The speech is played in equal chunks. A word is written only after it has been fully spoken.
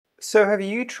So have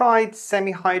you tried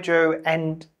semi-hydro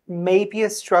and maybe are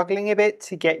struggling a bit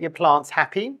to get your plants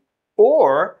happy?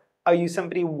 Or are you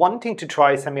somebody wanting to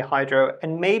try semi-hydro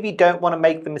and maybe don't want to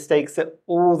make the mistakes that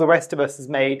all the rest of us has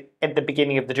made at the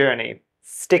beginning of the journey?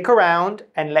 Stick around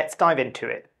and let's dive into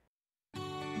it.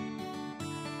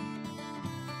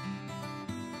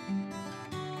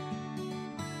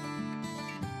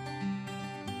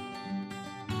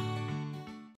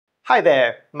 Hi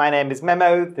there, my name is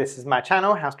Memo, this is my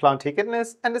channel,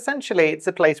 Houseplantygoodness, and essentially it's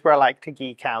a place where I like to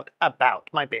geek out about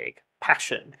my big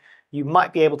passion. You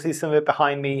might be able to see some of it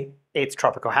behind me, it's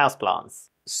tropical houseplants.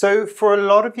 So for a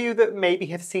lot of you that maybe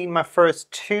have seen my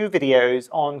first two videos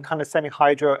on kind of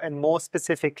semi-hydro and more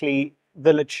specifically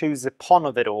the Lechuza Pon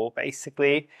of it all,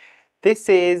 basically, this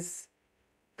is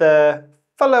the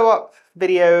follow-up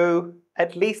video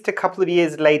at least a couple of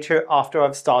years later after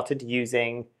I've started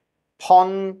using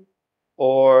Pon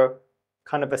or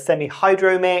kind of a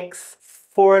semi-hydro mix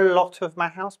for a lot of my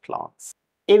houseplants.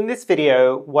 In this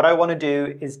video, what I want to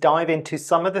do is dive into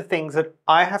some of the things that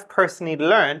I have personally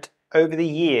learned over the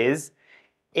years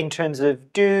in terms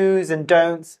of do's and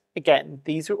don'ts. Again,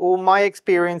 these are all my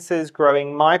experiences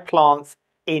growing my plants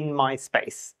in my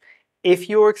space. If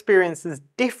your experiences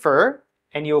differ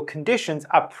and your conditions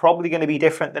are probably going to be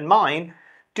different than mine,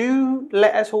 do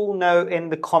let us all know in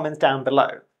the comments down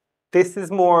below. This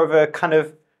is more of a kind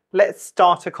of let's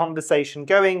start a conversation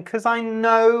going, because I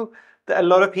know that a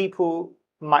lot of people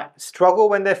might struggle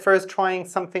when they're first trying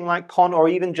something like Pon or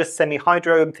even just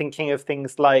semi-hydro. I'm thinking of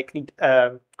things like,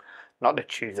 not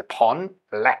Lechuza Pon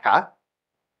LECA,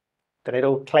 the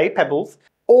little clay pebbles.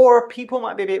 Or people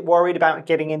might be a bit worried about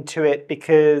getting into it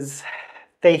because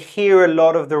they hear a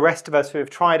lot of the rest of us who have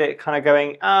tried it kind of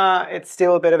going, it's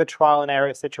still a bit of a trial and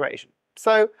error situation.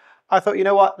 So I thought, you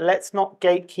know what, let's not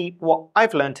gatekeep what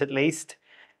I've learned at least,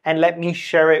 and let me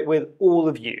share it with all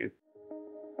of you.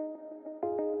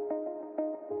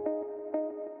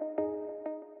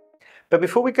 But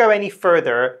before we go any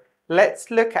further, let's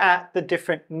look at the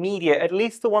different media, at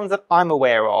least the ones that I'm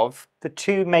aware of, the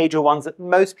two major ones that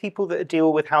most people that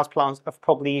deal with houseplants have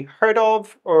probably heard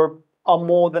of or are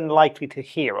more than likely to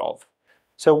hear of.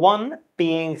 So one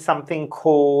being something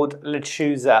called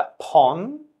Lechuza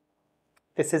Pon.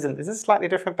 This is slightly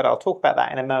different, but I'll talk about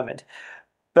that in a moment.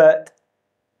 But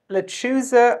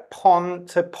Lechuza Pon,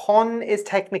 so Pon is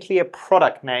technically a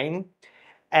product name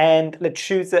and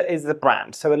Lechuza is the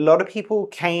brand. So a lot of people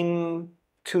came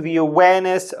to the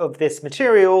awareness of this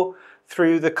material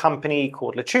through the company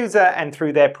called Lechuza and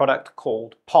through their product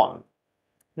called Pon.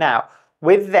 Now,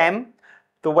 with them,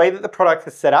 the way that the product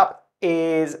is set up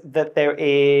is that there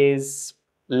is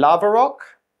lava rock,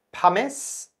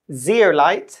 pumice,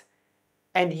 zeolite,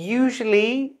 and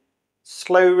usually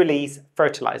slow release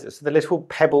fertilizer, so the little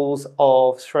pebbles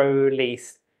of slow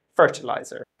release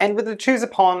fertilizer. And with the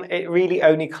Lechuza Pon, it really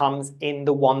only comes in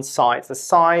the one size, the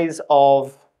size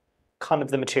of kind of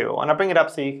the material. And I'll bring it up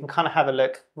so you can kind of have a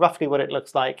look roughly what it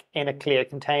looks like in a clear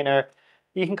container.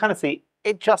 You can kind of see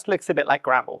it just looks a bit like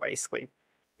gravel basically.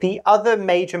 The other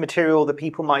major material that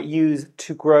people might use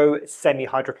to grow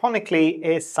semi-hydroponically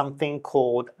is something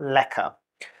called LECA.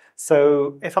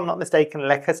 So if I'm not mistaken,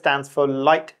 LECA stands for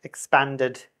light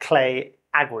expanded clay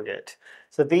aggregate.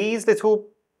 So these little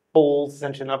balls,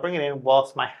 essentially, and I'll bring it in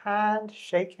whilst my hand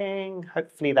shaking.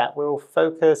 Hopefully that will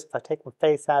focus if I take my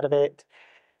face out of it.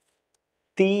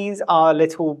 These are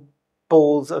little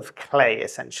balls of clay,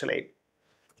 essentially.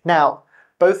 Now,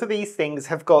 both of these things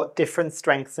have got different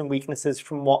strengths and weaknesses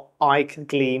from what I can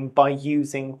glean by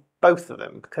using both of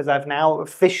them, because I've now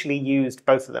officially used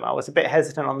both of them. I was a bit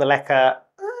hesitant on the LECA.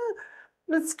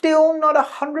 It's still not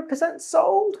 100%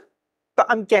 sold, but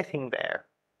I'm getting there.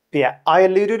 But yeah, I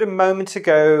alluded a moment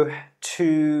ago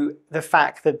to the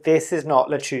fact that this is not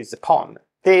Lechuza Pon.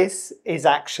 This is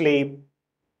actually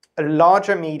a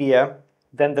larger media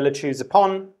than the Lechuza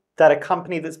Pon that a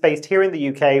company that's based here in the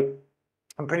UK,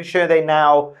 I'm pretty sure they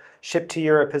now ship to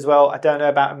Europe as well. I don't know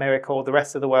about America or the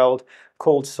rest of the world,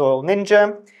 called Soil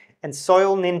Ninja. And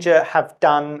Soil Ninja have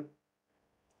done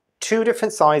two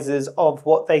different sizes of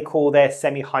what they call their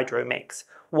semi-hydro mix.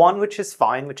 One which is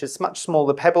fine, which is much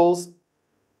smaller pebbles,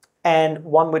 and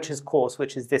one which is coarse,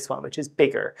 which is this one, which is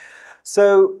bigger.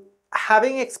 So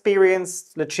having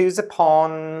experienced Lechuza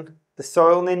Pon, the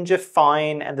Soil Ninja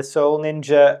Fine, and the Soil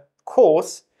Ninja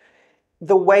Coarse,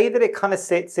 the way that it kind of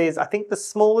sits is, I think the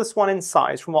smallest one in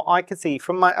size, from what I can see,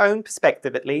 from my own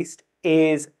perspective at least,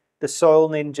 is the Soil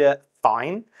Ninja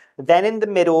Fine. Then in the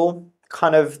middle,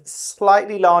 kind of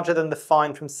slightly larger than the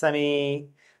Fine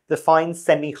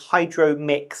semi-hydro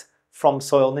mix from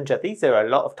Soil Ninja. These are a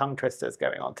lot of tongue twisters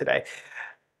going on today.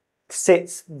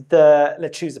 sits the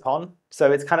Lechuza Pon,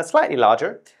 so it's kind of slightly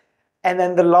larger. And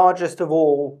then the largest of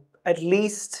all, at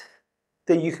least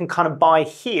that you can kind of buy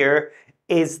here,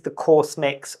 is the course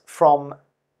mix from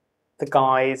the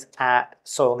guys at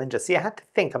Soil Ninja. See, I had to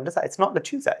think, it's not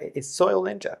Lechuza, it is Soil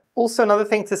Ninja. Also, another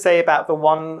thing to say about the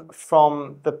one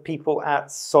from the people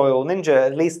at Soil Ninja,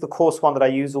 at least the course one that I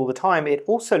use all the time, it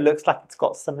also looks like it's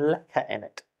got some leca in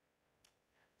it.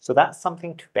 So that's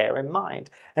something to bear in mind.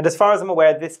 And as far as I'm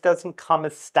aware, this doesn't come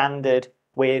as standard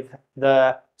with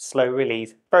the slow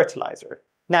release fertilizer.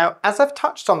 Now, as I've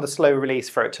touched on the slow release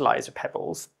fertilizer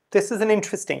pebbles, this is an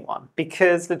interesting one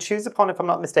because Lechuza Pon, if I'm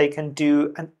not mistaken,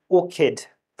 do an orchid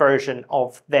version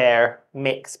of their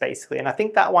mix basically. And I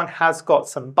think that one has got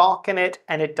some bark in it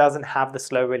and it doesn't have the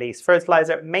slow release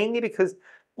fertilizer, mainly because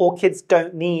orchids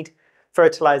don't need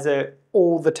fertilizer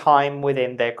all the time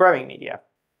within their growing media.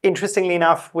 Interestingly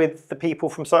enough, with the people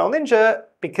from Soil Ninja,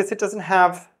 because it doesn't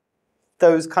have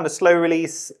those kind of slow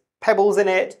release pebbles in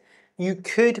it, you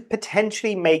could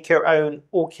potentially make your own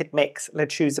orchid mix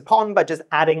Lechuza Pon by just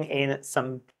adding in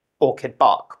some orchid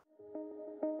bark.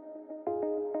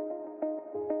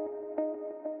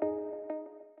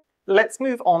 Let's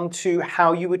move on to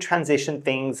how you would transition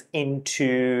things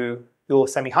into your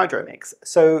semi-hydro mix.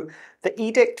 So the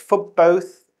edict for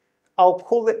both, I'll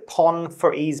call it pon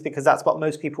for ease because that's what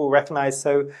most people will recognize.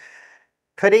 So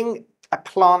putting a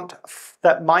plant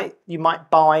that you might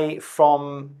buy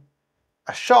from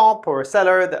a shop or a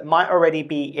seller that might already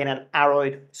be in an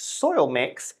arid soil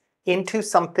mix into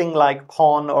something like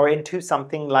pon or into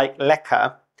something like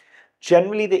leca.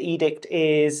 Generally the edict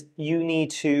is you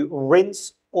need to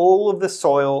rinse all of the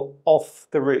soil off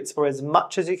the roots, or as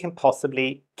much as you can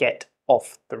possibly get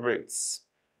off the roots.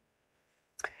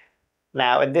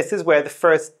 Now, and this is where the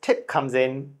first tip comes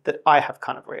in that I have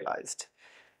kind of realized.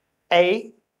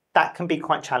 That can be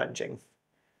quite challenging.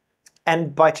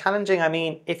 And by challenging, I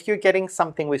mean, if you're getting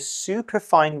something with super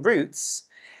fine roots,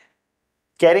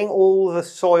 getting all the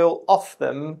soil off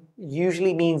them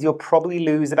usually means you'll probably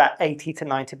lose about 80 to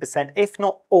 90%, if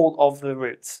not all of the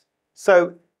roots.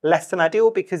 So less than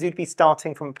ideal because you'd be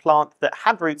starting from a plant that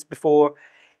had roots before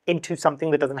into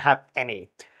something that doesn't have any.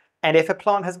 And if a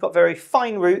plant has got very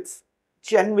fine roots,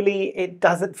 generally it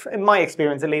doesn't, in my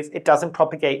experience at least, it doesn't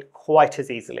propagate quite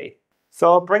as easily.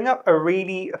 So I'll bring up a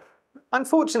really,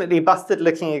 unfortunately, busted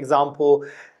looking example.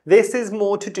 This is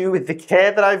more to do with the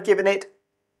care that I've given it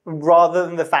rather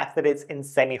than the fact that it's in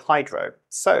semi-hydro.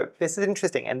 So this is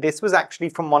interesting. And this was actually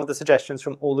from one of the suggestions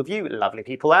from all of you lovely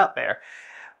people out there.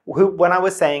 When I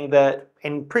was saying that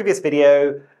in previous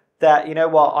video that, you know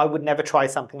what, I would never try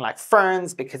something like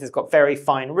ferns because it's got very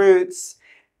fine roots.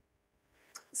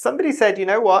 Somebody said, you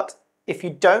know what, if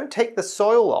you don't take the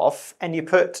soil off and you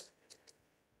put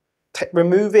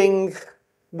removing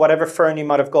whatever fern you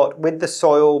might have got with the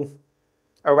soil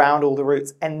around all the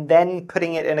roots and then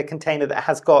putting it in a container that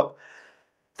has got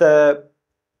the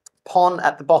pon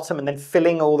at the bottom and then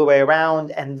filling all the way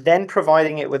around and then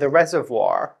providing it with a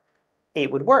reservoir, it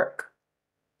would work.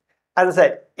 As I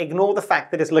said, ignore the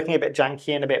fact that it's looking a bit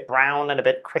janky and a bit brown and a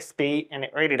bit crispy, and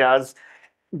it really does.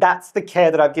 That's the care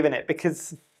that I've given it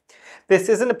because this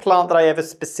isn't a plant that I ever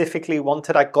specifically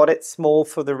wanted. I got it small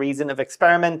for the reason of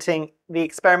experimenting. The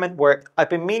experiment worked. I've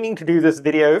been meaning to do this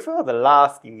video for the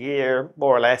last year,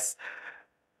 more or less,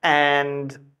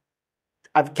 and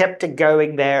I've kept it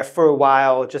going there for a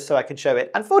while just so I can show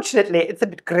it. Unfortunately, it's a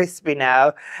bit crispy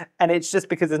now, and it's just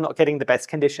because it's not getting the best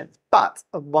conditions. But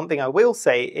one thing I will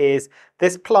say is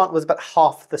this plant was about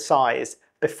half the size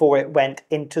before it went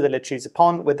into the Lechuza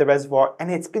Pon with the reservoir, and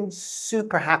it's been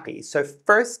super happy. So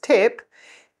first tip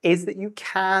is that you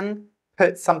can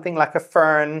put something like a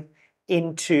fern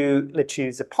into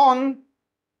Lechuza Pon.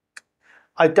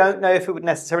 I don't know if it would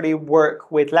necessarily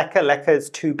work with leca. Leca is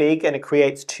too big and it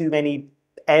creates too many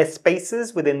air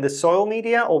spaces within the soil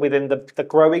media or within the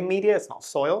growing media. It's not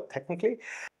soil, technically.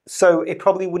 So it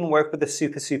probably wouldn't work with the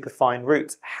super, super fine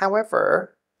roots.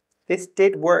 However, this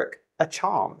did work a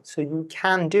charm, so you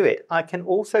can do it. I can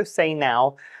also say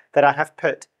now that I have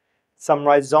put some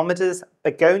rhizomatous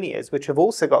begonias, which have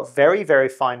also got very, very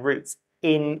fine roots,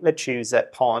 in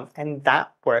Lechuza Pon, and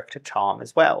that worked a charm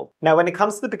as well. Now, when it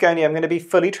comes to the begonia, I'm going to be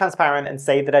fully transparent and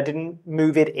say that I didn't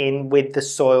move it in with the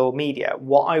soil media.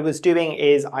 What I was doing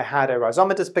is I had a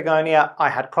rhizomatous begonia, I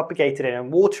had propagated it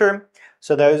in water,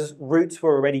 so those roots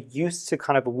were already used to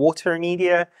kind of a water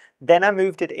media. Then I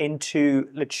moved it into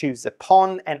Lechuza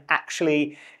Pon, and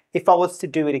actually, if I was to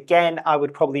do it again, I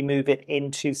would probably move it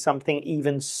into something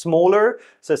even smaller,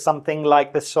 so something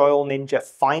like the Soil Ninja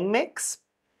Fine Mix.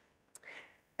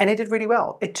 And it did really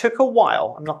well. It took a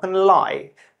while, I'm not going to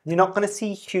lie, You're not going to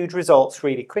see huge results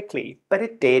really quickly, but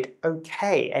it did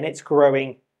okay, and it's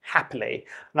growing happily.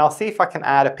 And I'll see if I can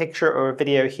add a picture or a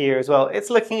video here as well.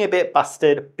 It's looking a bit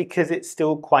busted because it's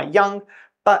still quite young,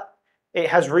 but it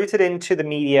has rooted into the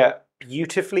media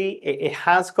beautifully. It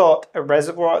has got a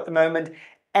reservoir at the moment,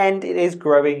 and it is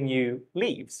growing new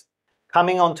leaves.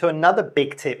 Coming on to another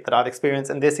big tip that I've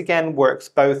experienced, and this again works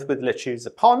both with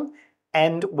Lechuza Pon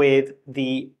and with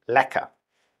the LECA.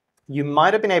 You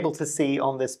might have been able to see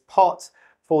on this pot,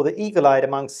 for the eagle-eyed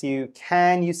amongst you,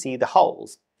 can you see the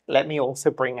holes? Let me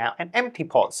also bring out an empty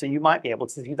pot so you might be able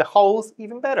to see the holes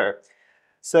even better.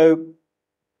 So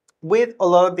with a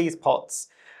lot of these pots,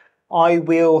 I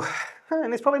will,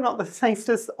 and it's probably not the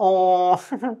safest or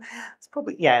it's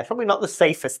probably not the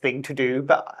safest thing to do,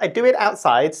 but I do it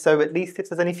outside, so at least if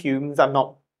there's any fumes, I'm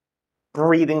not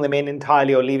breathing them in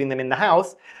entirely or leaving them in the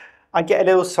house. I get a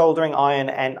little soldering iron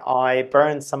and I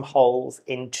burn some holes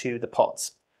into the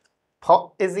pots.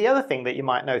 Pot is the other thing that you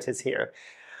might notice here.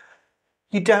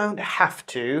 You don't have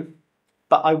to,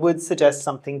 but I would suggest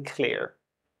something clear,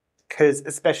 because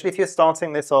especially if you're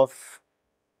starting this off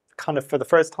kind of for the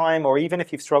first time, or even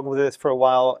if you've struggled with this for a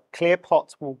while, clear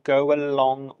pots will go a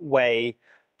long way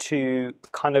to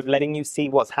kind of letting you see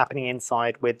what's happening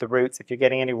inside with the roots if you're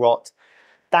getting any rot.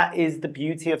 That is the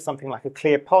beauty of something like a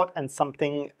clear pot and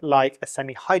something like a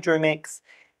semi-hydro mix.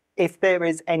 If there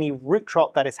is any root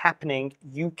rot that is happening,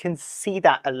 you can see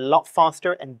that a lot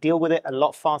faster and deal with it a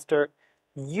lot faster.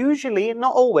 Usually,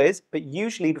 not always, but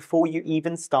usually before you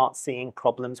even start seeing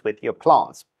problems with your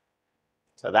plants.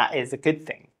 So that is a good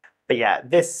thing. But yeah,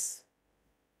 this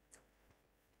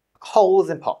holes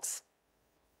in pots.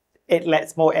 It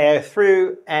lets more air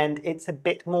through and it's a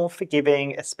bit more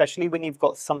forgiving, especially when you've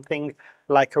got something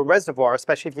like a reservoir,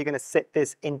 especially if you're going to sit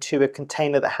this into a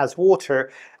container that has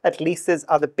water. At least there's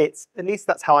other bits, at least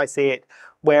that's how I see it,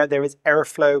 where there is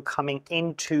airflow coming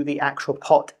into the actual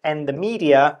pot and the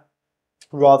media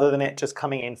rather than it just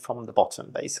coming in from the bottom,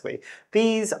 basically.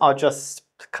 These are just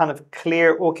kind of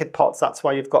clear orchid pots. That's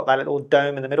why you've got that little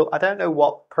dome in the middle. I don't know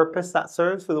what purpose that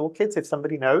serves with orchids. If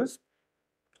somebody knows,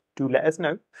 do let us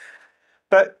know.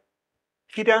 But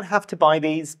you don't have to buy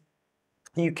these.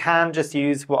 You can just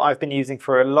use what I've been using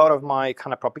for a lot of my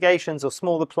kind of propagations or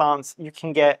smaller plants. You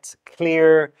can get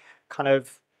clear kind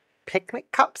of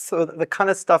picnic cups, or the kind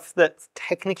of stuff that's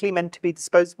technically meant to be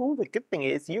disposable. The good thing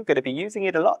is you're going to be using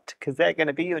it a lot because they're going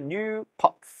to be your new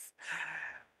pots.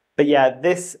 But yeah,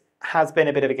 this has been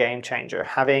a bit of a game changer.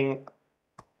 Having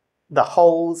the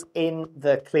holes in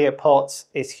the clear pots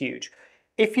is huge.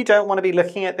 If you don't want to be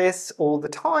looking at this all the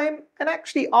time, and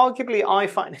actually arguably I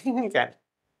find, again,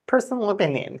 personal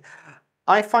opinion,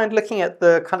 I find looking at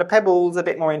the kind of pebbles a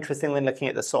bit more interesting than looking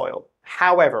at the soil.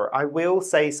 However, I will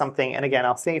say something, and again,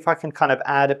 I'll see if I can kind of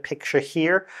add a picture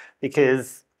here,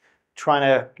 because trying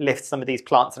to lift some of these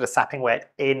plants that are sapping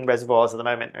wet in reservoirs at the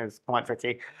moment is quite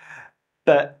tricky.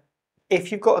 But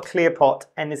if you've got a clear pot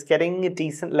and it's getting a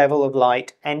decent level of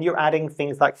light and you're adding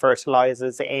things like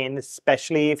fertilizers in,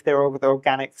 especially if they're of the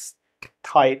organics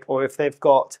type or if they've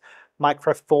got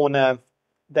microfauna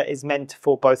that is meant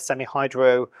for both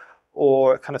semi-hydro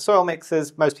or kind of soil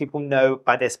mixes, most people know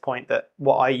by this point that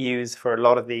what I use for a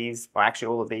lot of these, or actually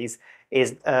all of these,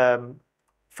 is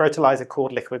fertilizer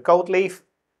called liquid gold leaf.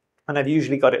 And I've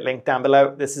usually got it linked down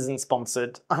below. This isn't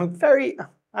sponsored. I don't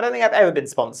think I've ever been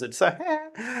sponsored, so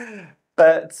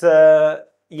but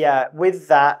yeah, with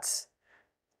that,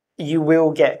 you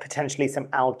will get potentially some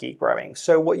algae growing.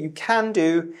 So what you can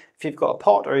do, if you've got a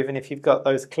pot or even if you've got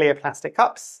those clear plastic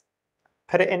cups,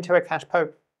 put it into a cache pot.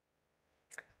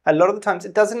 A lot of the times,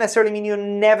 it doesn't necessarily mean you're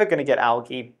never going to get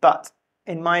algae, but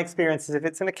in my experiences, if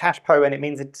it's in a cache pot and it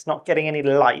means it's not getting any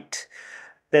light,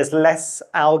 there's less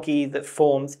algae that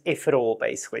forms, if at all,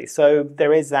 basically. So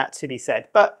there is that to be said.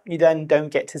 But you then don't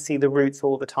get to see the roots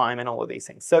all the time and all of these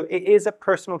things. So it is a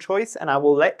personal choice, and I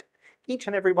will let each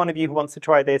and every one of you who wants to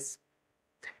try this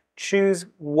choose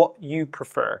what you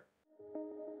prefer.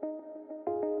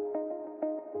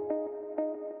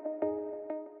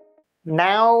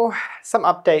 Now, some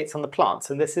updates on the plants,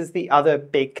 and this is the other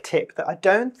big tip that I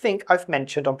don't think I've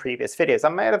mentioned on previous videos. I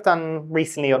may have done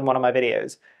recently on one of my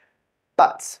videos.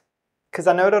 But because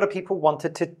I know a lot of people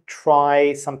wanted to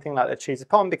try something like the Lechuza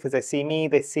Pon because they see me,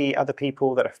 they see other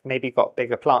people that have maybe got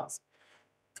bigger plants.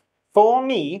 For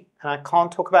me, and I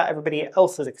can't talk about everybody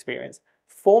else's experience,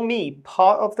 for me,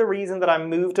 part of the reason that I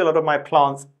moved a lot of my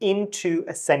plants into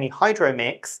a semi-hydro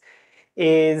mix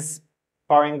is,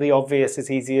 barring the obvious, it's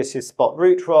easier to spot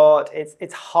root rot.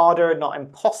 It's harder, not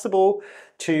impossible,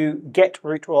 to get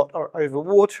root rot or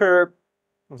overwater.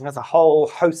 There's a whole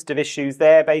host of issues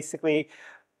there, basically.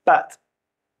 But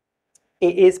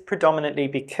It is predominantly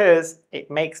because it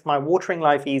makes my watering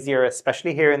life easier,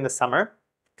 especially here in the summer,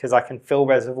 because I can fill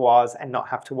reservoirs and not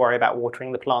have to worry about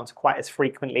watering the plants quite as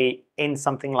frequently in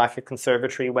something like a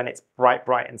conservatory when it's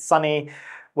bright and sunny,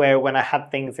 where when I had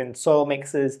things in soil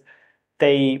mixers,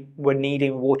 they were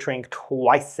needing watering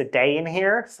twice a day in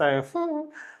here. So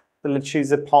the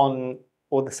Lechuza Pon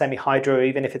or the semi-hydro,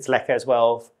 even if it's leca as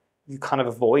well, you kind of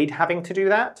avoid having to do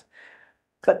that.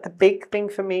 But the big thing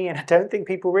for me, and I don't think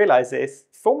people realize this,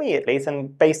 for me at least,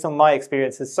 and based on my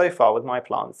experiences so far with my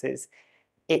plants, is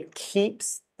it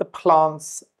keeps the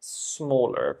plants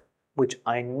smaller, which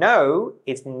I know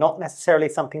is not necessarily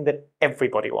something that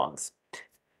everybody wants.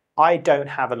 I don't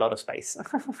have a lot of space.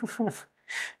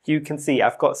 You can see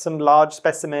I've got some large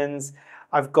specimens.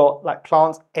 I've got like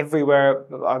plants everywhere.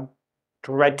 I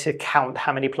dread to count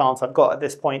how many plants I've got at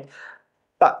this point.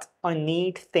 But I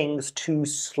need things to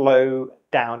slow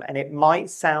down. And it might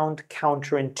sound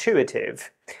counterintuitive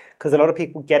because a lot of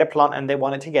people get a plant and they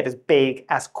want it to get as big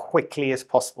as quickly as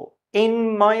possible.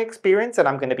 In my experience, and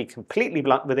I'm going to be completely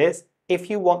blunt with this, if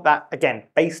you want that, again,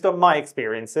 based on my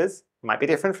experiences, might be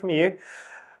different from you.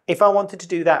 If I wanted to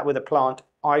do that with a plant,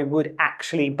 I would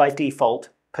actually by default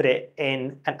put it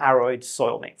in an aroid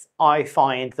soil mix. I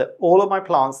find that all of my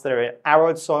plants that are in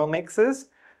aroid soil mixes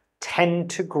tend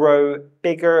to grow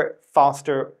bigger,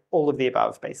 faster, all of the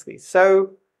above basically.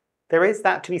 So there is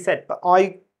that to be said, but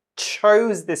I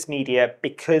chose this media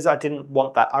because I didn't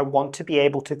want that. I want to be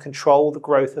able to control the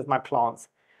growth of my plants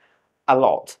a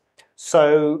lot.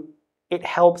 So it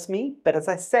helps me, but as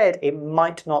I said, it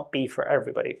might not be for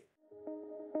everybody.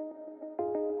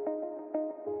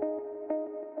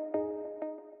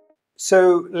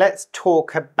 So let's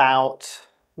talk about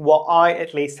what I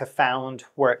at least have found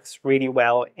works really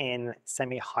well in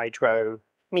semi-hydro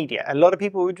media. A lot of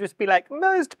people would just be like,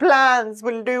 most plants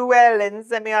will do well in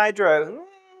semi-hydro.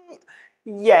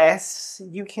 Yes,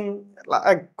 you can.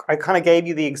 I kind of gave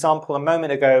you the example a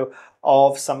moment ago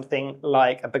of something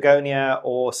like a begonia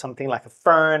or something like a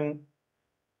fern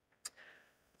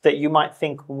that you might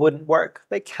think wouldn't work.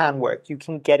 They can work. You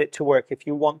can get it to work. If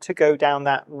you want to go down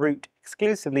that route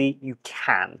exclusively, you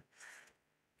can.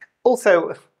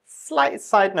 Also, slight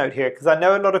side note here, because I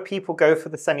know a lot of people go for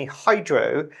the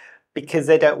semi-hydro because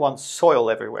they don't want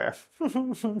soil everywhere.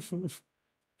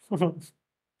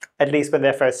 At least when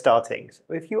they're first starting. So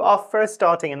if you are first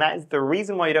starting, and that is the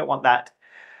reason why you don't want that,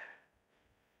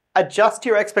 adjust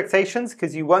your expectations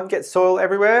because you won't get soil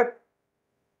everywhere.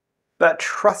 But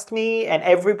trust me and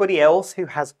everybody else who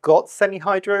has got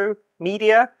semi-hydro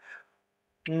media,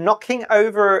 knocking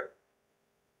over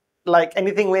like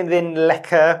anything within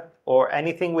leca or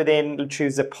anything within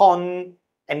Lechuza Pon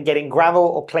and getting gravel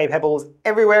or clay pebbles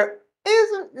everywhere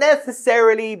isn't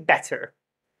necessarily better.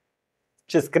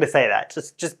 Just gonna say that,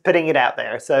 just putting it out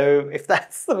there. So if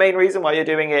that's the main reason why you're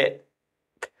doing it,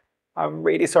 I'm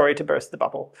really sorry to burst the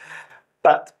bubble.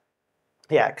 But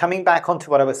yeah, coming back onto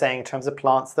what I was saying in terms of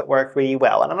plants that work really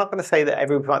well, and I'm not going to say that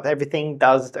everything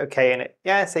does okay in it.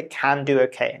 Yes, it can do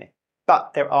okay in it.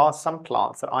 But there are some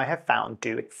plants that I have found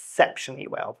do exceptionally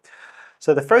well.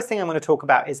 So the first thing I'm going to talk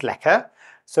about is leca.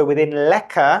 So within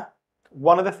leca,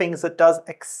 one of the things that does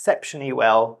exceptionally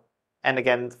well, and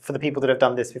again, for the people that have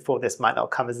done this before, this might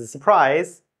not come as a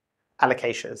surprise,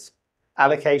 alocasias.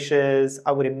 Alocasias,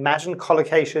 I would imagine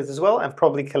colocasias as well, and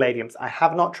probably caladiums. I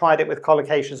have not tried it with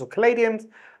colocasias or caladiums,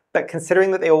 but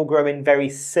considering that they all grow in very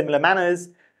similar manners,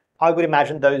 I would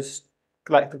imagine those,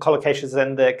 like the colocasias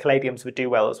and the caladiums, would do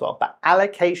well as well. But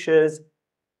alocasias,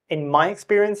 in my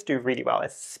experience, do really well.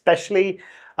 Especially,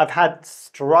 I've had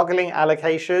struggling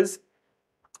alocasias,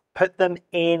 put them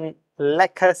in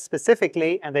leca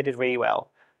specifically, and they did really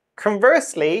well.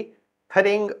 Conversely,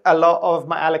 putting a lot of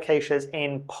my alocasias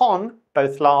in pon,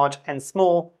 both large and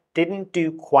small, didn't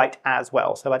do quite as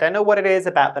well. So I don't know what it is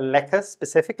about the leca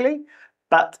specifically,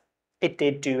 but it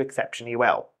did do exceptionally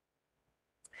well.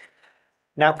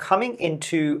 Now coming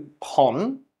into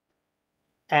pon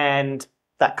and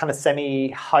that kind of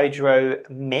semi-hydro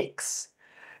mix,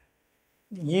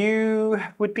 you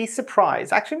would be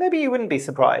surprised. Actually, maybe you wouldn't be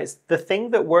surprised. The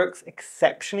thing that works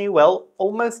exceptionally well,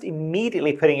 almost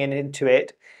immediately putting it into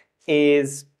it,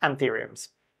 is anthuriums.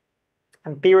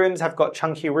 Anthuriums have got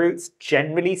chunky roots,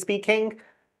 generally speaking.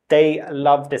 They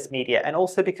love this media. And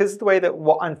also because of the way that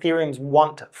what anthuriums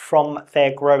want from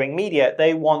their growing media,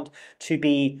 they want to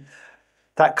be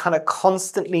that kind of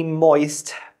constantly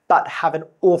moist, but have an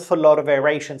awful lot of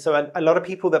aeration. So a lot of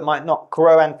people that might not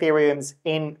grow anthuriums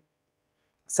in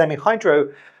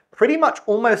semi-hydro pretty much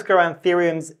almost grow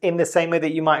anthuriums in the same way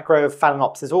that you might grow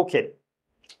Phalaenopsis orchid.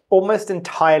 Almost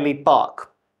entirely bark.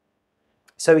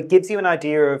 So it gives you an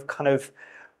idea of kind of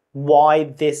why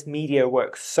this media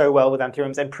works so well with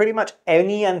anthuriums. And pretty much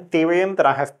any anthurium that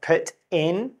I have put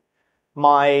in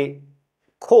my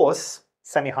coarse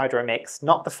semi-hydro mix,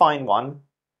 not the fine one.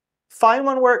 Fine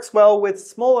one works well with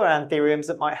smaller anthuriums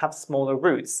that might have smaller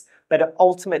roots, but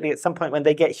ultimately at some point when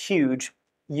they get huge,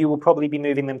 you will probably be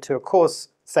moving them to a coarse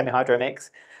semi-hydro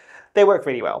mix. They work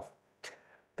really well.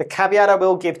 The caveat I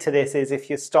will give to this is if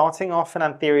you're starting off an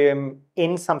anthurium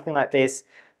in something like this,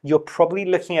 you're probably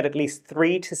looking at least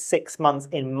 3 to 6 months,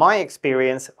 in my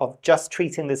experience, of just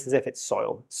treating this as if it's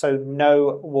soil. So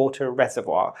no water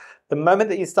reservoir. The moment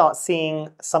that you start seeing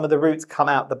some of the roots come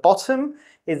out the bottom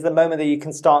is the moment that you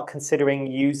can start considering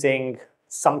using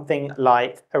something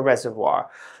like a reservoir.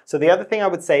 So the other thing I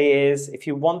would say is if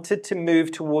you wanted to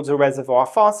move towards a reservoir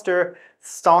faster,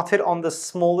 start it on the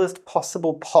smallest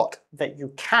possible pot that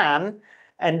you can,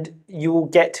 and you will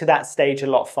get to that stage a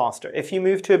lot faster. If you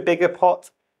move to a bigger pot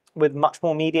with much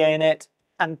more media in it,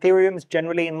 anthuriums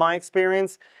generally, in my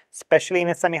experience, especially in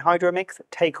a semi-hydro mix,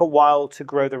 take a while to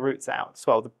grow the roots out.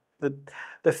 So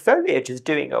the foliage is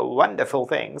doing wonderful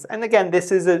things. And again,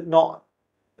 this is not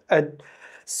a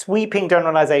sweeping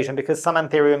generalization because some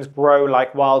anthuriums grow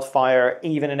like wildfire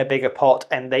even in a bigger pot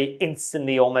and they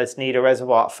instantly almost need a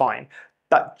reservoir, fine.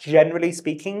 But generally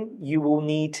speaking, you will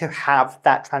need to have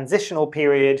that transitional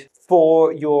period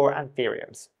for your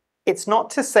anthuriums. It's not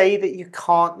to say that you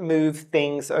can't move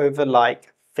things over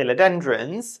like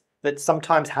philodendrons that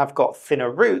sometimes have got thinner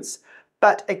roots,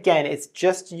 but again, it's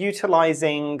just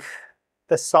utilizing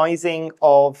the sizing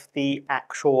of the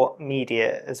actual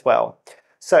media as well.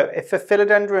 So if a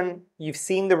philodendron, you've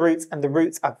seen the roots and the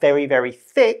roots are very, very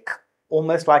thick,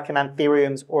 almost like an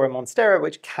anthurium's or a monstera,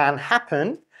 which can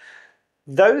happen,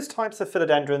 those types of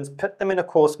philodendrons, put them in a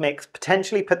coarse mix,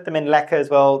 potentially put them in leca as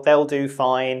well, they'll do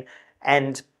fine,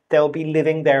 and they'll be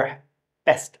living their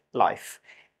best life.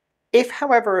 If,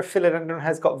 however, a philodendron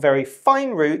has got very fine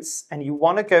roots and you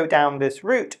want to go down this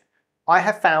route, I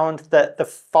have found that the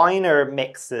finer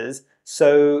mixes,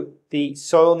 so the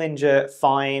Soil Ninja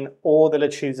Fine or the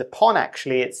Lechuza Pon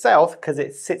actually itself, because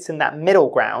it sits in that middle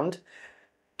ground,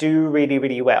 do really,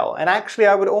 really well. And actually,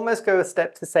 I would almost go a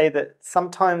step to say that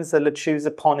sometimes the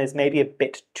Lechuza Pon is maybe a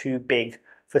bit too big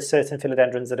for certain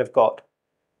philodendrons that have got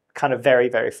kind of very,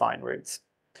 very fine roots.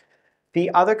 The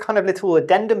other kind of little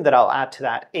addendum that I'll add to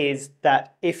that is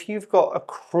that if you've got a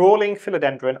crawling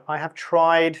philodendron, I have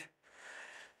tried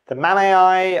the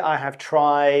Mannii, I have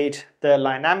tried the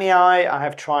Linamii, I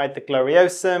have tried the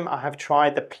Gloriosum, I have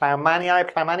tried the Plaumannii.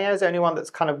 Plaumannii is the only one that's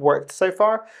kind of worked so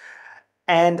far.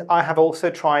 And I have also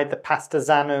tried the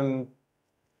Pastazanum.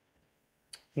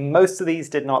 Most of these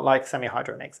did not like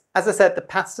semi-hydro mix. As I said, the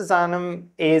Pastazanum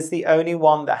is the only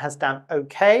one that has done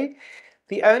okay.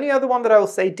 The only other one that I will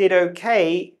say did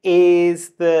okay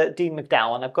is the Dean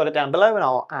McDowell, and I've got it down below and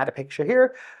I'll add a picture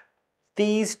here.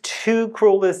 These two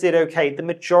crawlers did okay. The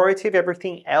majority of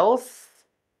everything else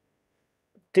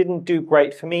didn't do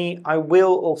great for me. I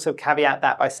will also caveat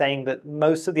that by saying that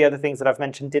most of the other things that I've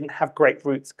mentioned didn't have great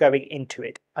roots going into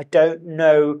it. I don't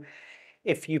know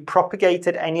if you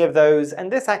propagated any of those, and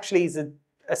this actually is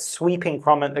a sweeping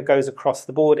comment that goes across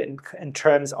the board in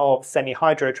terms of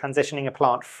semi-hydro, transitioning a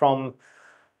plant from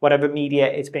whatever media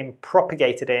it's been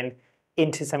propagated in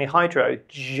into semi-hydro.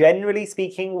 Generally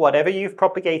speaking, whatever you've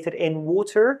propagated in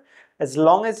water, as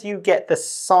long as you get the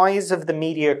size of the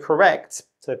media correct,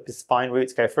 so if it's fine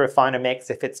roots, go for a finer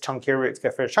mix. If it's chunkier roots, go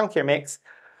for a chunkier mix,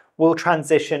 will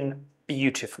transition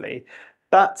beautifully.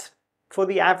 But for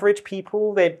the average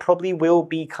people, they probably will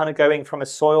be kind of going from a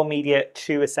soil media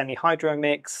to a semi-hydro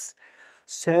mix.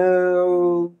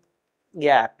 So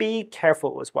yeah, be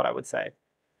careful is what I would say.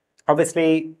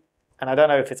 Obviously, and I don't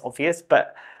know if it's obvious,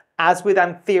 but as with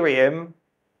anthurium,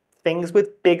 things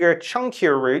with bigger,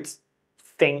 chunkier roots,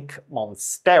 think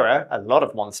monstera, a lot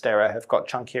of monstera have got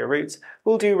chunkier roots,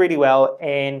 will do really well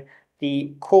in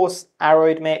the coarse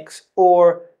aroid mix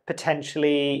or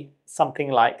potentially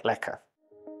something like leca.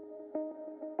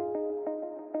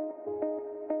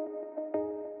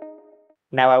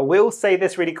 Now I will say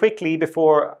this really quickly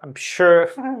before, I'm sure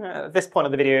at this point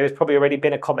of the video there's probably already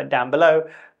been a comment down below,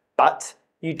 but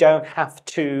you don't have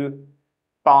to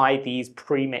buy these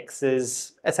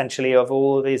premixes essentially of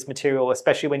all of these material,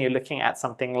 especially when you're looking at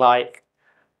something like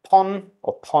pon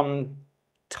or pon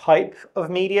type of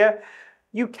media.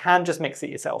 You can just mix it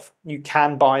yourself. You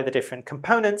can buy the different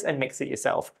components and mix it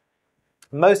yourself.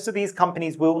 Most of these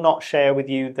companies will not share with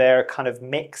you their kind of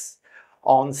mix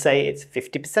on, say, it's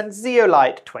 50%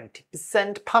 zeolite,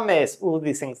 20% pumice, all of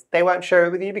these things. They won't share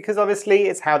it with you because obviously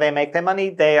it's how they make their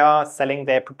money. They are selling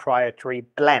their proprietary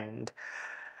blend.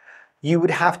 You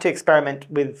would have to experiment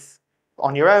with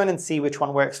on your own and see which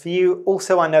one works for you.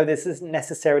 Also, I know this isn't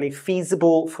necessarily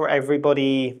feasible for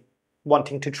everybody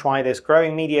wanting to try this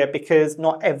growing media because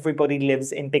not everybody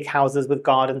lives in big houses with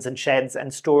gardens and sheds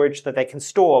and storage that they can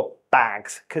store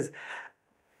bags. Because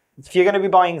if you're going to be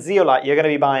buying zeolite, you're going to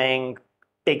be buying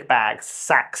big bags,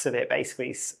 sacks of it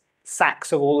basically,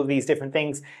 sacks of all of these different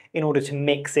things in order to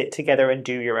mix it together and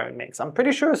do your own mix. I'm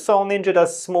pretty sure Soul Ninja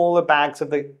does smaller bags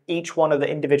of each one of the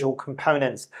individual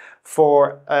components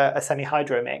for a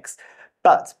semi-hydro mix.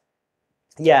 But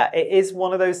yeah, it is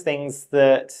one of those things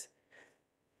that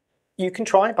you can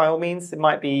try by all means. It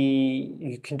might be,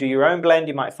 you can do your own blend.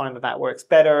 You might find that that works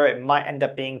better. It might end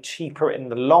up being cheaper in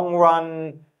the long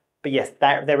run. But yes,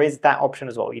 there is that option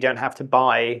as well. You don't have to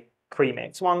buy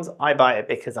pre-mixed ones. I buy it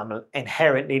because I'm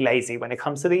inherently lazy when it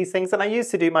comes to these things. And I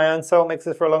used to do my own soil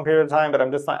mixes for a long period of time, but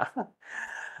I'm just like,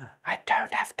 I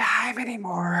don't have time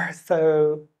anymore.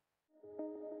 So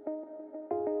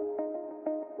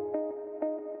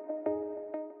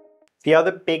the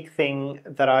other big thing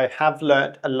that I have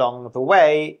learnt along the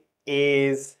way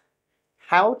is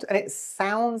how to, and it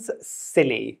sounds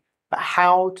silly, but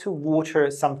how to water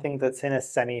something that's in a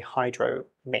semi-hydro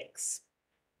mix.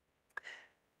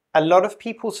 A lot of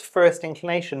people's first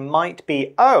inclination might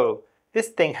be, oh, this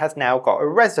thing has now got a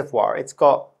reservoir. It's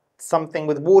got something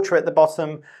with water at the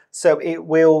bottom, so it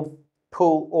will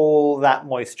pull all that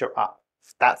moisture up.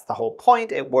 That's the whole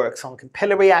point. It works on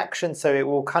capillary action, so it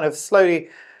will kind of slowly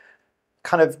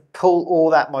pull all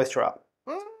that moisture up.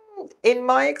 In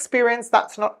my experience,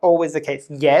 that's not always the case.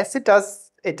 Yes, it does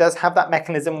have that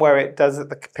mechanism where it does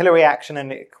the capillary action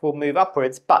and it will move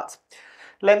upwards, but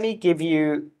let me give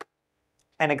you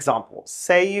an example.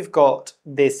 Say you've got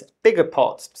this bigger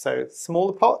pot, so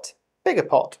smaller pot, bigger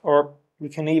pot, or we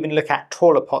can even look at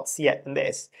taller pots yet than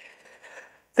this.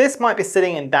 This might be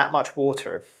sitting in that much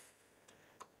water.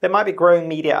 There might be growing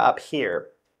media up here.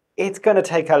 It's going to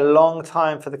take a long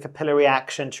time for the capillary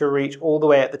action to reach all the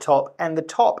way at the top, and the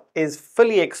top is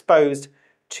fully exposed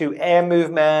to air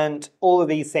movement, all of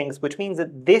these things, which means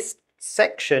that this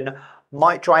section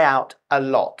might dry out a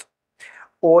lot.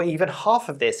 Or even half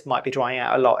of this might be drying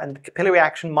out a lot, and the capillary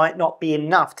action might not be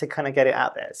enough to kind of get it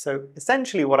out there. So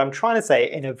essentially what I'm trying to say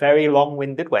in a very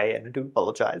long-winded way, and I do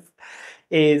apologize,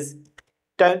 is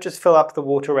don't just fill up the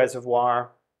water reservoir,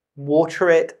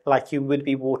 water it like you would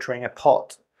be watering a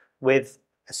pot with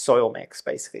a soil mix,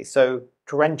 basically. So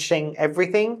drenching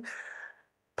everything.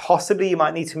 Possibly you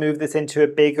might need to move this into a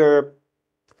bigger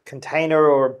container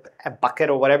or a bucket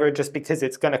or whatever, just because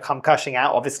it's going to come gushing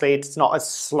out. Obviously, it's not as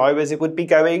slow as it would be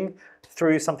going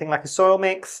through something like a soil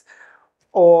mix,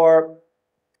 or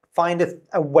find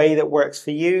a way that works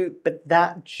for you. But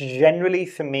that generally,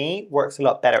 for me, works a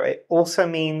lot better. It also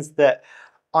means that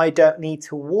I don't need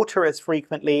to water as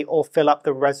frequently or fill up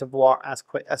the reservoir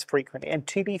as frequently. And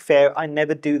to be fair, I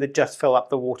never do the just fill up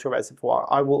the water reservoir.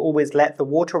 I will always let the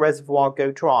water reservoir go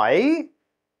dry.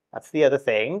 That's the other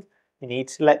thing. You need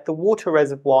to let the water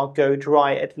reservoir go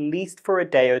dry at least for a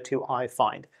day or two, I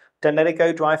find. Don't let it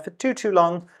go dry for too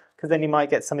long, because then you might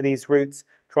get some of these roots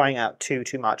drying out too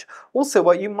much. Also,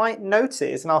 what you might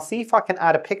notice, and I'll see if I can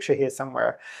add a picture here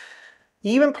somewhere,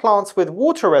 even plants with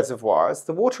water reservoirs,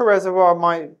 the water reservoir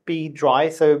might be dry,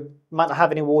 so might not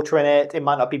have any water in it. It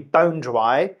might not be bone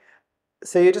dry.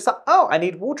 So you're just like, oh, I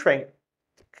need watering.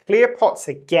 Clear pots,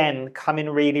 again, come in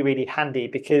really handy,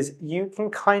 because you can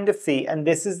kind of see, and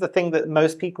this is the thing that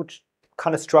most people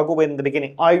kind of struggle with in the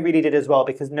beginning. I really did as well,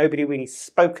 because nobody really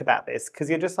spoke about this,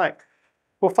 because you're just like,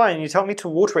 well, fine, you tell me to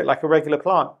water it like a regular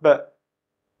plant, but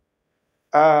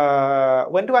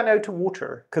when do I know to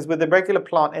water? Because with a regular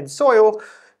plant in soil,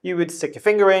 you would stick your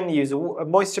finger in, use a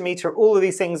moisture meter, all of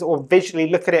these things, or visually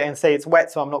look at it and say it's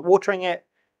wet, so I'm not watering it.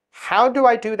 How do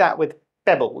I do that with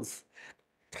pebbles?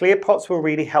 Clear pots will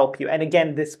really help you. And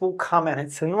again, this will come, and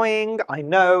it's annoying, I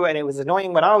know, and it was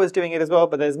annoying when I was doing it as well,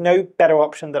 but there's no better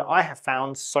option that I have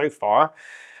found so far.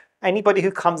 Anybody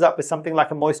who comes up with something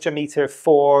like a moisture meter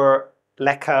for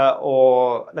Leca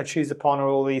or Lechuza Pon or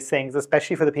all these things,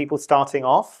 especially for the people starting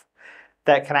off,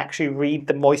 that can actually read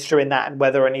the moisture in that and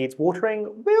whether it needs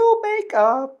watering, will make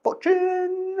a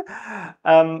fortune.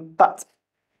 But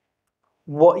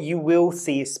what you will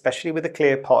see, especially with a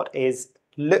clear pot, is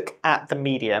look at the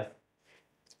media.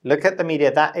 Look at the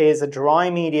media. That is a dry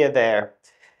media there.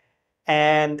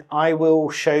 And I will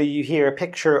show you here a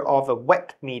picture of a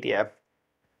wet media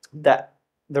that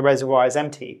the reservoir is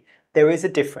empty. There is a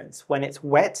difference. When it's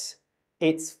wet,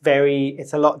 it's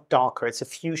a lot darker. It's a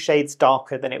few shades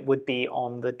darker than it would be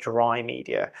on the dry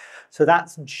media. So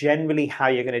that's generally how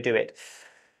you're going to do it.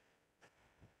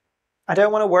 I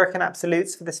don't want to work in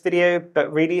absolutes for this video,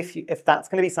 but really if that's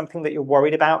going to be something that you're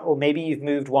worried about, or maybe you've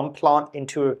moved one plant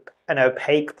into an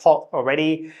opaque pot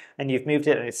already and you've moved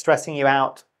it and it's stressing you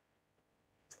out,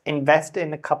 invest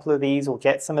in a couple of these or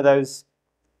get some of those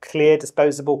clear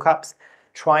disposable cups.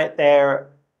 Try it there.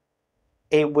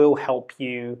 It will help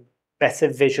you better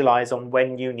visualize on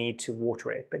when you need to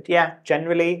water it. But yeah,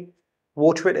 generally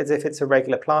water it as if it's a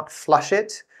regular plant. Flush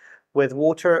it with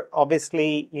water.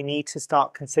 Obviously, you need to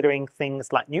start considering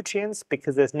things like nutrients,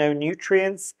 because there's no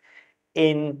nutrients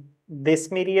in this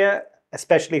media,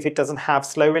 especially if it doesn't have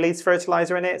slow release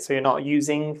fertilizer in it. So you're not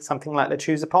using something like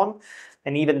Lechuza Pon.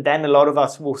 And even then, a lot of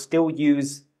us will still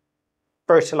use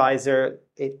fertilizer.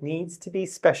 It needs to be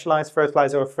specialized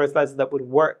fertilizer, or fertilizer that would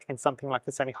work in something like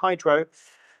a semi-hydro,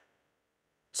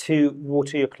 to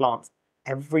water your plants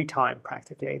every time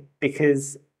practically,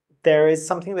 because there is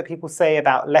something that people say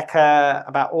about LECA,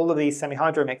 about all of these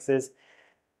semi-hydro mixes.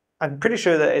 I'm pretty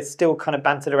sure that it's still kind of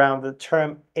bantered around the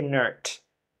term inert.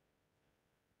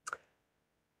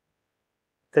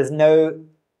 There's no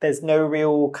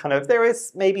real kind of, there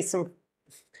is maybe some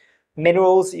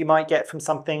minerals you might get from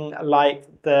something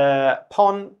like the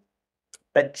pon,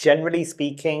 but generally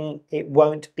speaking, it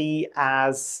won't be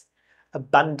as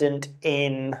abundant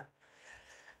in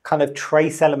kind of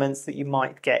trace elements that you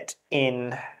might get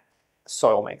in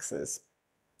soil mixes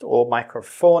or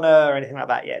microfauna or anything like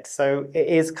that yet. So it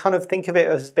is kind of, think of it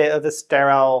as a bit of a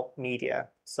sterile media.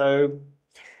 So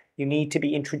you need to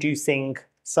be introducing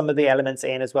some of the elements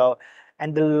in as well.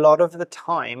 And a lot of the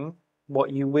time,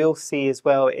 what you will see as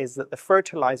well is that the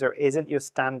fertilizer isn't your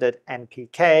standard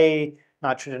NPK,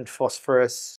 nitrogen,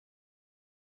 phosphorus,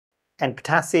 and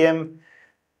potassium.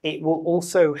 It will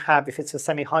also have, if it's a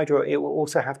semi-hydro, it will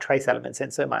also have trace elements in.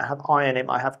 So it might have iron, it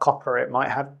might have copper, it might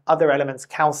have other elements,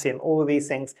 calcium, all of these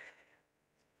things,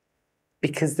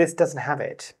 because this doesn't have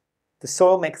it. The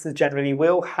soil mixes generally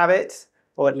will have it,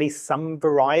 or at least some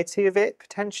variety of it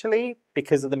potentially,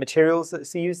 because of the materials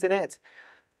that's used in it.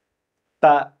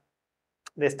 But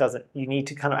this doesn't. You need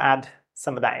to kind of add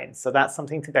some of that in. So that's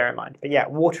something to bear in mind. But yeah,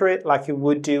 water it like you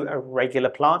would do a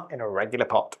regular plant in a regular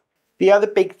pot. The other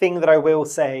big thing that I will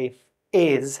say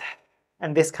is,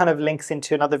 and this kind of links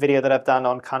into another video that I've done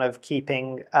on kind of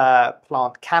keeping a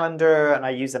plant calendar, and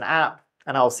I use an app,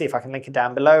 and I'll see if I can link it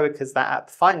down below, because that app,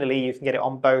 finally, you can get it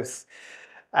on both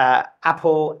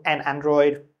Apple and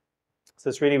Android.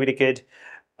 So it's really, really good.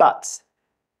 But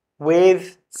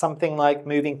with something like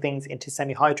moving things into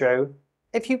semi-hydro,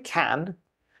 if you can,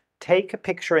 take a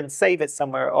picture and save it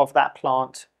somewhere of that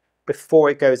plant before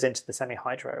it goes into the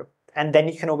semi-hydro. And then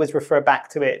you can always refer back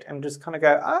to it and just kind of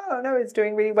go, oh no, it's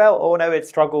doing really well. Or no, it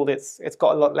struggled, it's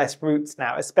got a lot less roots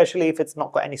now, especially if it's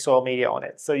not got any soil media on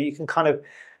it. So you can kind of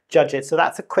judge it. So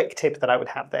that's a quick tip that I would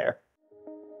have there.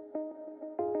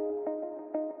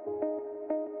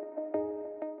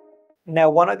 Now,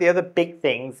 one of the other big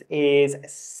things is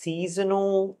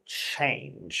seasonal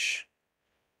change.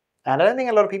 And I don't think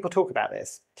a lot of people talk about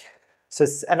this. So,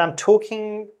 and I'm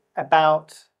talking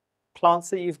about plants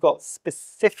that you've got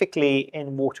specifically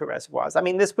in water reservoirs. I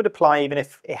mean, this would apply even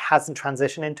if it hasn't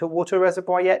transitioned into a water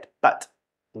reservoir yet, but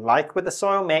like with the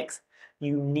soil mix,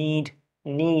 you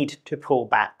need to pull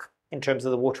back in terms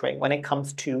of the watering when it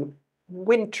comes to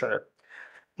winter.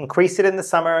 Increase it in the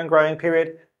summer and growing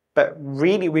period, but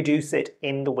really reduce it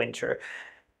in the winter.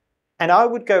 And I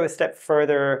would go a step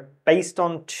further based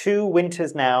on 2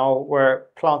 winters now where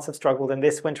plants have struggled. And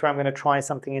this winter, I'm going to try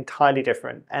something entirely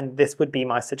different. And this would be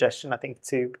my suggestion, I think,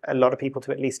 to a lot of people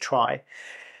to at least try.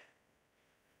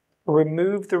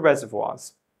 Remove the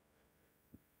reservoirs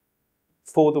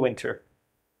for the winter.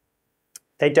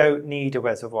 They don't need a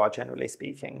reservoir, generally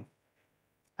speaking,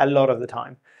 a lot of the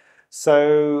time.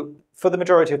 So for the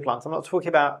majority of plants, I'm not talking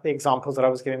about the examples that I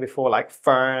was giving before, like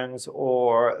ferns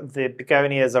or the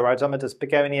begonias or rhizomatous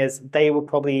begonias.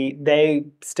 They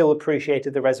still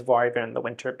appreciated the reservoir even in the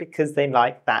winter because they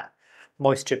like that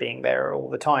moisture being there all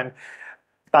the time.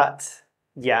 But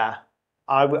yeah,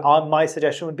 my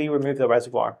suggestion would be remove the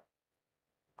reservoir.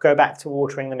 Go back to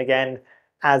watering them again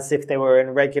as if they were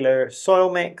in regular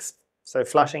soil mix. So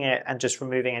flushing it and just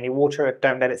removing any water.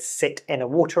 Don't let it sit in a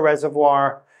water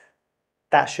reservoir.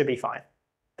 That should be fine.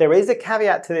 There is a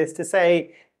caveat to this to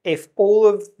say if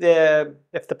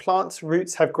the plant's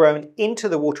roots have grown into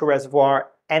the water reservoir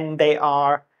and they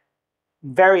are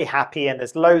very happy and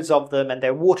there's loads of them and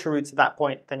they're water roots at that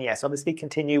point, then yes, obviously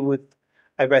continue with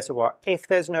a reservoir. If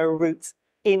there's no roots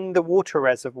in the water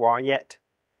reservoir yet,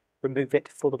 remove it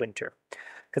for the winter.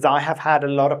 Because I have had a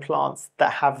lot of plants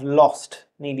that have lost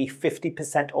nearly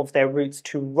 50% of their roots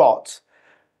to rot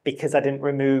because I didn't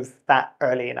remove that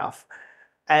early enough.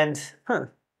 And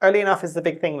Early enough is the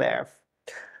big thing there.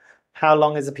 How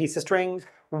long is a piece of string?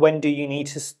 When do you need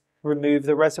to remove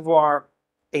the reservoir?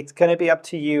 It's going to be up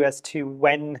to you as to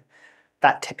when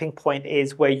that tipping point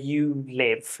is where you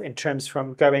live in terms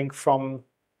from going from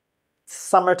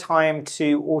summertime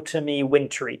to autumny,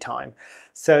 wintry time.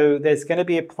 So there's going to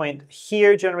be a point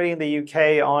here, generally in the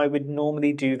UK, I would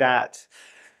normally do that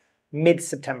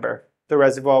mid-September. The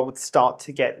reservoir would start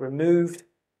to get removed.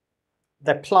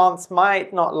 The plants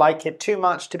might not like it too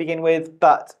much to begin with,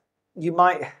 but you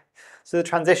might. So the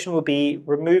transition will be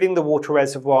removing the water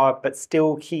reservoir, but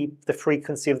still keep the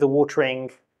frequency of the watering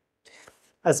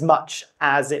as much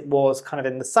as it was kind of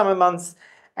in the summer months,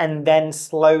 and then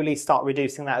slowly start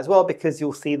reducing that as well, because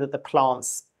you'll see that the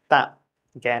plants, that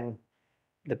again,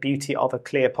 the beauty of a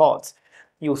clear pot,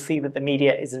 you'll see that the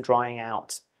media isn't drying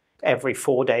out every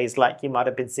 4 days like you might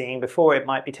have been seeing before. It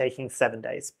might be taking 7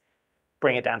 days.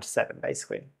 Bring it down to 7,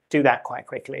 basically. Do that quite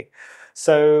quickly.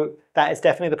 So that is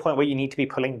definitely the point where you need to be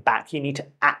pulling back. You need to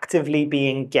actively be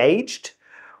engaged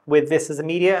with this as a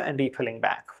media and be pulling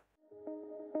back.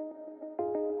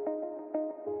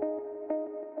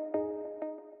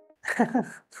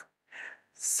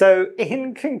 So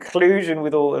in conclusion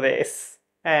with all of this,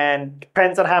 and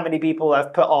depends on how many people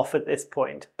I've put off at this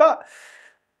point, but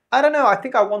I don't know, I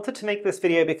think I wanted to make this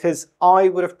video because I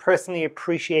would have personally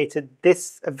appreciated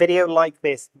a video like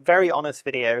this, very honest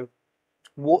video,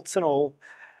 warts and all,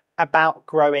 about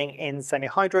growing in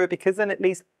semi-hydro, because then at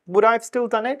least, would I have still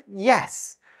done it?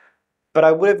 Yes. But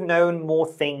I would have known more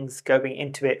things going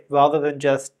into it rather than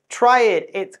just try it,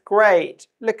 it's great,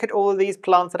 look at all of these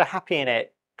plants that are happy in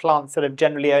it, plants that have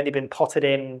generally only been potted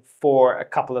in for a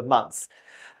couple of months.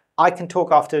 I can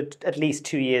talk after at least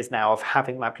 2 years now of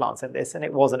having my plants in this, and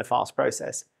it wasn't a fast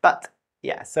process. But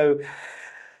yeah, so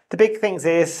the big things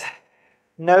is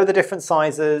know the different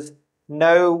sizes,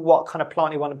 know what kind of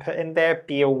plant you want to put in there,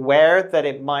 be aware that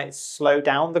it might slow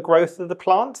down the growth of the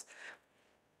plant.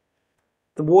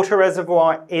 The water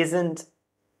reservoir isn't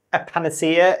a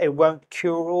panacea, it won't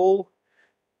cure all.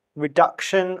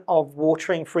 Reduction of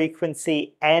watering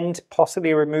frequency and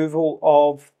possibly removal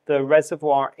of the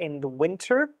reservoir in the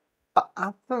winter. But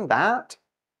other than that,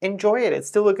 enjoy it. It's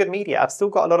still a good media. I've still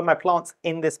got a lot of my plants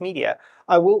in this media.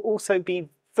 I will also be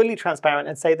fully transparent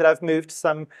and say that I've moved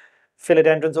some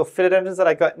philodendrons that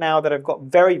I got now that have got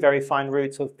very, very fine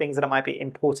roots, or things that I might be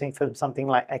importing from something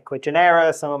like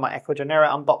Ecuagenera, some of my Ecuagenera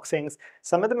unboxings.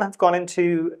 Some of them have gone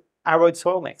into arrowed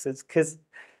soil mixes because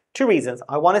 2 reasons.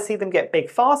 I want to see them get big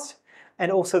fast, and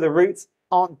also the roots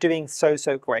aren't doing so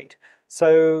great.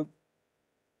 So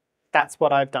that's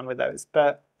what I've done with those.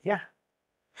 But yeah,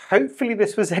 hopefully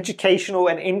this was educational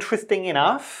and interesting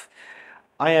enough.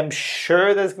 I am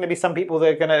sure there's going to be some people that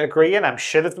are going to agree, and I'm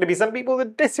sure there's going to be some people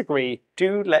that disagree.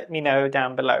 Do let me know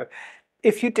down below.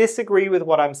 If you disagree with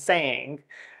what I'm saying,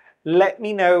 let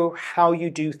me know how you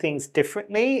do things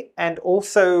differently, and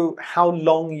also how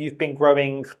long you've been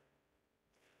growing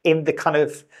in the kind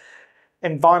of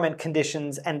environment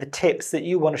conditions and the tips that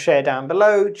you want to share down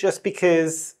below, just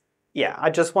because, yeah,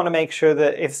 I just want to make sure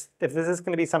that if this is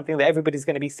going to be something that everybody's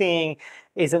going to be seeing,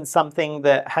 isn't something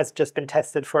that has just been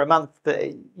tested for a month,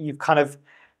 that you've kind of,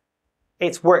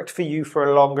 it's worked for you for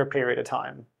a longer period of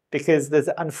time. Because there's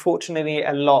unfortunately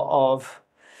a lot of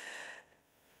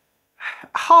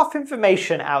half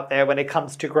information out there when it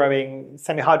comes to growing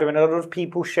semi-hydro, and a lot of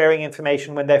people sharing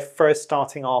information when they're first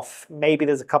starting off. Maybe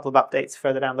there's a couple of updates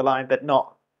further down the line, but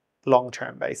not long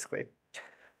term, basically.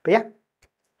 But yeah,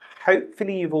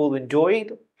 hopefully you've all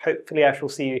enjoyed. Hopefully I shall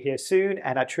see you here soon,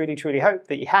 and I truly hope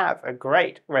that you have a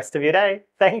great rest of your day.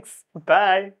 Thanks.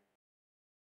 Bye.